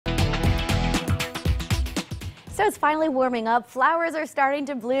So it's finally warming up, flowers are starting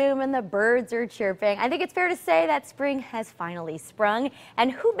to bloom, and the birds are chirping. I think it's fair to say that spring has finally sprung.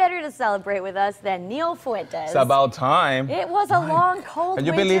 And who better to celebrate with us than Neil Fuentes? It's about time. It was a long, cold Can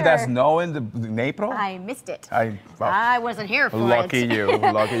you winter. believe that snow in April? I missed it. Well, I wasn't here for lucky it.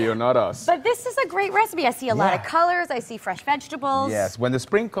 Lucky you, not us. But this is a great recipe. I see a lot of colors. I see fresh vegetables. Yes, when the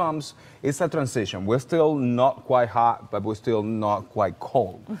spring comes, it's a transition. We're still not quite hot, but we're still not quite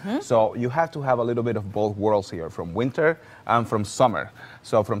cold. So you have to have a little bit of both worlds here, from winter and from summer.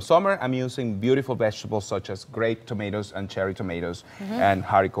 So from summer, I'm using beautiful vegetables such as grape tomatoes and cherry tomatoes and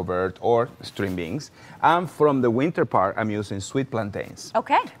haricot verde or string beans. And from the winter part, I'm using sweet plantains.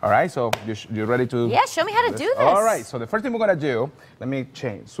 Okay. All right, so you ready to? Yeah, show me how to do this. All right, so the first thing we're gonna do, let me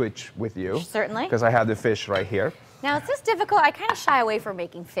switch with you. Certainly. Because I have the fish right here. Now, is this difficult? I kind of shy away from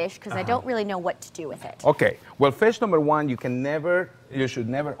making fish because I don't really know what to do with it. Okay, well, fish number one, you should never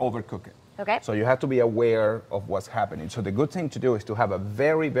overcook it. Okay. So you have to be aware of what's happening. So the good thing to do is to have a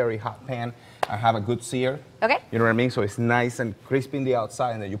very, very hot pan and have a good sear. Okay. You know what I mean? So it's nice and crispy on the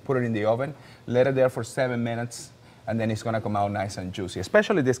outside, and then you put it in the oven, let it there for 7 minutes, and then it's gonna come out nice and juicy,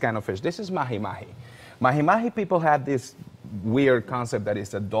 especially this kind of fish. This is Mahi Mahi. Mahi Mahi people have this weird concept that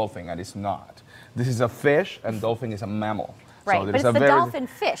it's a dolphin, and it's not. This is a fish, and dolphin is a mammal. Right, so but it's the dolphin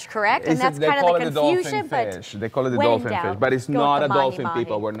fish, correct? And that's kind of the confusion. They call it the dolphin fish, but it's not a dolphin,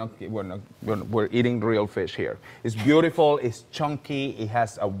 people. We're eating real fish here. It's beautiful, it's chunky, it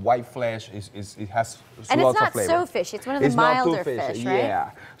has a white flesh, it has and lots it's of flavor. not so fish, it's one of the milder fish, right? Yeah.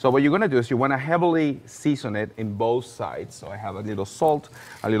 So what you're gonna do is you wanna heavily season it in both sides. So I have a little salt,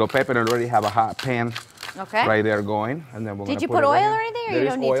 a little pepper, and I already have a hot pan right there going. And then we're Did you put oil or anything, or you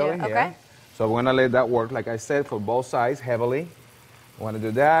don't need to? Okay. So we're gonna let that work, like I said, for both sides heavily. We wanna do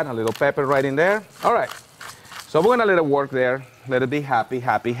that, a little pepper right in there. All right, so we're gonna let it work there, let it be happy,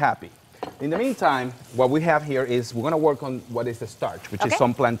 happy, happy. In the meantime, what we have here is we're gonna work on what is the starch, which is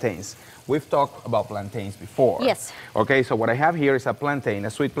some plantains. We've talked about plantains before. Yes. Okay, so what I have here is a plantain,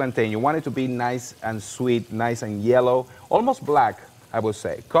 a sweet plantain. You want it to be nice and sweet, nice and yellow, almost black, I would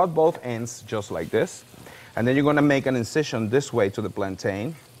say. Cut both ends just like this. And then you're gonna make an incision this way to the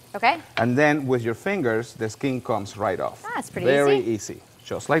plantain. Okay. And then with your fingers, the skin comes right off. Ah, it's pretty Very easy,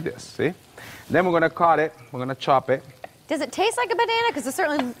 just like this, see? Then we're gonna cut it, we're gonna chop it. Does it taste like a banana? Because it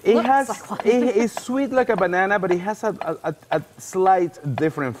certainly looks like one. It's sweet like a banana, but it has a slight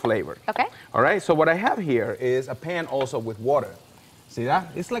different flavor. Okay. All right, so what I have here is a pan also with water. See that?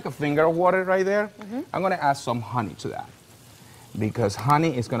 It's like a finger of water right there. I'm gonna add some honey to that, because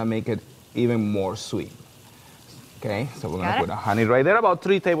honey is gonna make it even more sweet. Okay, so we're gonna put the honey right there, about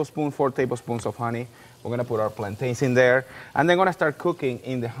 3 tablespoons, 4 tablespoons of honey. We're gonna put our plantains in there, and then gonna start cooking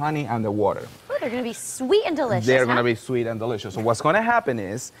in the honey and the water. Oh, they're gonna be sweet and delicious. They're gonna be sweet and delicious. So what's gonna happen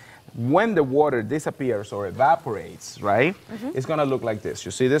is, when the water disappears or evaporates, right, it's gonna look like this. You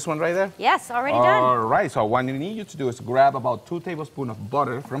see this one right there? Yes, already done. All right, so what you need you to do is grab about 2 tablespoons of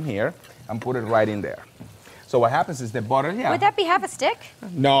butter from here and put it right in there. So what happens is the butter, Would that be half a stick?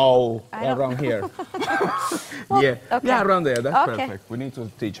 No, around here. Well, yeah, around there. That's perfect. We need to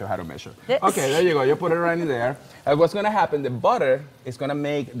teach you how to measure. Okay, there you go. You put it right in there. And what's going to happen, the butter is going to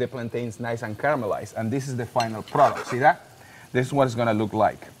make the plantains nice and caramelized. And this is the final product. See that? This is what it's going to look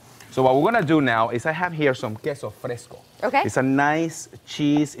like. So what we're going to do now is I have here some queso fresco. Okay. It's a nice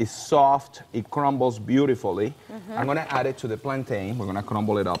cheese. It's soft. It crumbles beautifully. I'm going to add it to the plantain. We're going to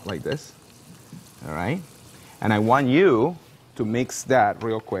crumble it up like this. All right. And I want you to mix that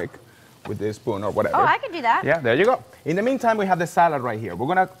real quick with this spoon or whatever. Oh, I can do that. Yeah, there you go. In the meantime, we have the salad right here. We're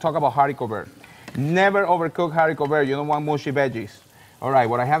gonna talk about haricot verde. Never overcook haricot verde. You don't want mushy veggies. All right,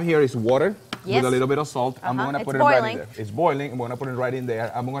 what I have here is water with a little bit of salt. I'm gonna put it right in there. It's boiling. I'm gonna put it right in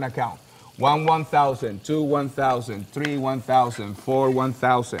there. I'm gonna count. 1, 1,000, 2, 1,000, 3, 1,000, 4,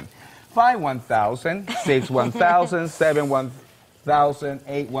 1,000, 5, 1,000, 6, 1,000, 7, 1,000,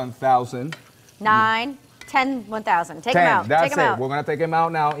 8, 1,000. 9, 10, 1,000. Take them out. That's it. We're going to take them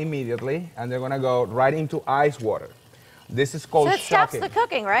out now immediately, and they're going to go right into ice water. This is called shocking. So it stops the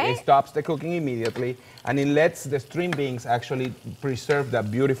cooking, right? It stops the cooking immediately, and it lets the string beans actually preserve that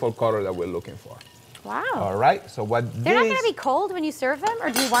beautiful color that we're looking for. Wow. All right, so They're not going to be cold when you serve them, or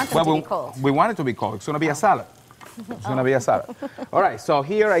do you want them to be cold? We want it to be cold. It's going to be a salad. It's going to be a salad. All right, so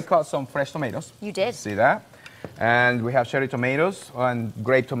here I cut some fresh tomatoes. You did. See that? And we have cherry tomatoes and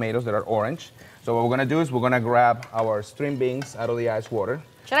grape tomatoes that are orange. So what we're gonna do is we're gonna grab our string beans out of the ice water.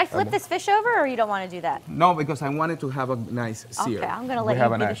 Should I flip this fish over, or you don't want to do that? No, because I want it to have a nice sear. Okay, I'm gonna let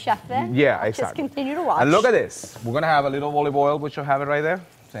you be the chef then. Yeah, I'll exactly. Just continue to watch. And look at this. We're gonna have a little olive oil, which you have it right there.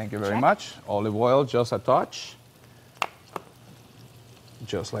 Thank you very much. Olive oil, just a touch.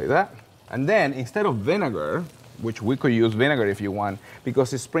 Just like that. And then instead of vinegar, which we could use vinegar if you want,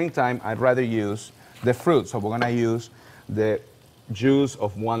 because it's springtime, I'd rather use the fruit. So we're gonna use the juice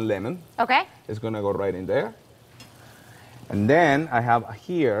of 1 lemon. Okay. It's gonna go right in there. And then I have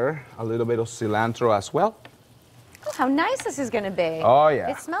here a little bit of cilantro as well. Oh, how nice this is going to be. Oh, yeah.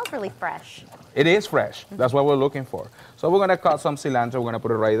 It smells really fresh. It is fresh. That's what we're looking for. So we're going to cut some cilantro. We're going to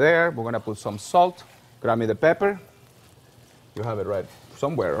put it right there. We're going to put some salt. Grab me the pepper. You have it right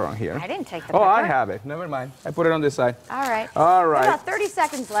somewhere around here. I didn't take the pepper. Oh, I pepper. have it. Never mind. I put it on this side. All right. All right. About 30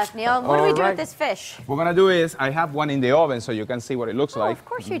 seconds left, Neil. What do we do with this fish? What we're going to do is, I have one in the oven so you can see what it looks like. Of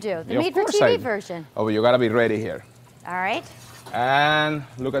course you do. The Yeah, made for TV version. Oh, but you got to be ready here. All right. And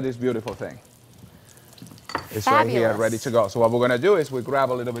look at this beautiful thing. It's Fabulous. right here, ready to go. So what we're going to do is we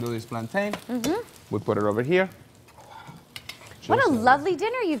grab a little bit of this plantain. We put it over here. What a lovely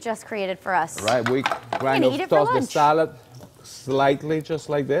dinner you've just created for us. Right, we kind of toss the salad slightly just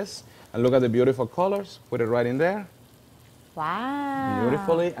like this. And look at the beautiful colors. Put it right in there. Wow.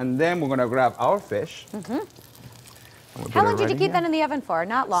 Beautifully. And then we're going to grab our fish. How long did you keep that in the oven for?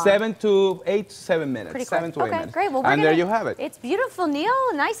 Not long. 7 to 7 minutes. Pretty quick. 7 to 8 minutes. Okay, great. Well, and there you have it. It's beautiful, Neil.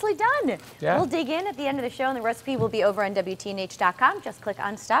 Nicely done. Yeah. We'll dig in at the end of the show, and the recipe will be over on WTNH.com. Just click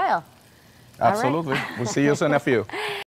on Style. Absolutely. We'll see you soon in a few.